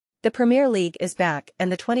The Premier League is back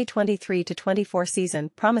and the 2023-24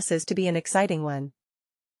 season promises to be an exciting one.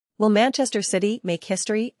 Will Manchester City make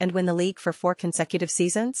history and win the league for 4 consecutive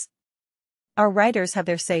seasons? Our writers have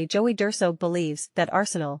their say. Joey Durso believes that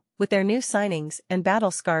Arsenal, with their new signings and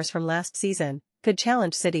battle scars from last season, could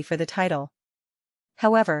challenge City for the title.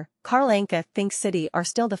 However, Carl Anka thinks City are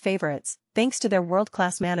still the favourites, thanks to their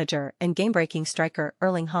world-class manager and game-breaking striker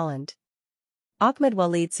Erling Haaland. Ahmed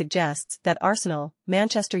Walid suggests that Arsenal,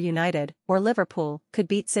 Manchester United, or Liverpool could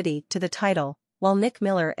beat City to the title, while Nick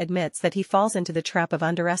Miller admits that he falls into the trap of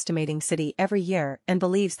underestimating City every year and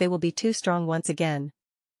believes they will be too strong once again.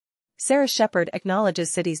 Sarah Shepherd acknowledges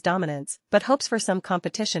City's dominance but hopes for some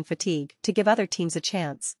competition fatigue to give other teams a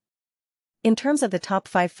chance. In terms of the top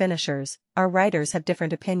 5 finishers, our writers have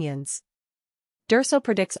different opinions. Durso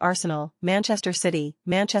predicts Arsenal, Manchester City,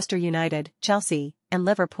 Manchester United, Chelsea, and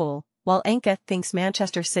Liverpool, while Anka thinks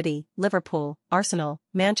Manchester City, Liverpool, Arsenal,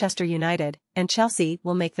 Manchester United, and Chelsea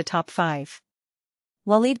will make the top 5.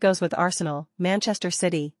 Walid goes with Arsenal, Manchester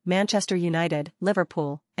City, Manchester United,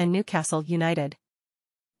 Liverpool, and Newcastle United.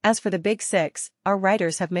 As for the Big Six, our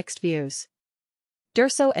writers have mixed views.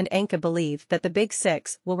 Durso and Anka believe that the Big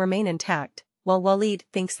Six will remain intact, while Walid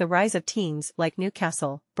thinks the rise of teams like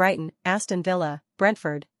Newcastle, Brighton, Aston Villa,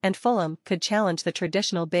 Brentford, and Fulham could challenge the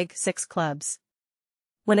traditional Big Six clubs.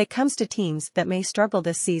 When it comes to teams that may struggle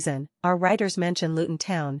this season, our writers mention Luton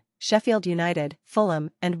Town, Sheffield United,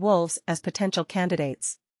 Fulham, and Wolves as potential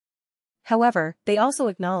candidates. However, they also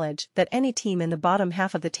acknowledge that any team in the bottom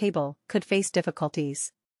half of the table could face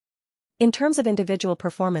difficulties. In terms of individual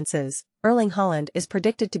performances, Erling Haaland is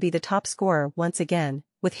predicted to be the top scorer once again,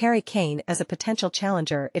 with Harry Kane as a potential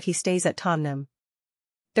challenger if he stays at Tottenham.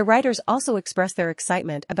 The writers also express their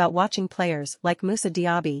excitement about watching players like Moussa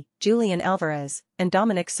Diaby, Julian Alvarez, and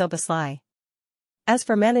Dominic Szoboszlai. As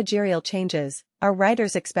for managerial changes, our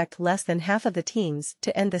writers expect less than half of the teams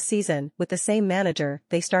to end the season with the same manager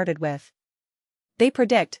they started with. They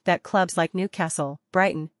predict that clubs like Newcastle,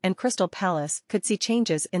 Brighton, and Crystal Palace could see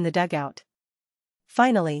changes in the dugout.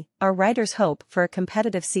 Finally, our writers hope for a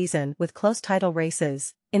competitive season with close title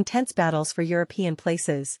races, intense battles for European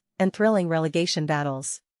places, and thrilling relegation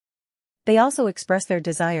battles. They also express their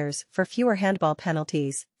desires for fewer handball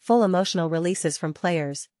penalties, full emotional releases from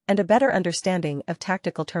players, and a better understanding of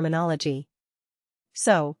tactical terminology.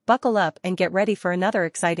 So, buckle up and get ready for another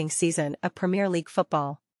exciting season of Premier League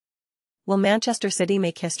football. Will Manchester City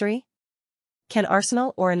make history? Can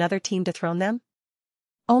Arsenal or another team dethrone them?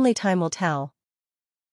 Only time will tell.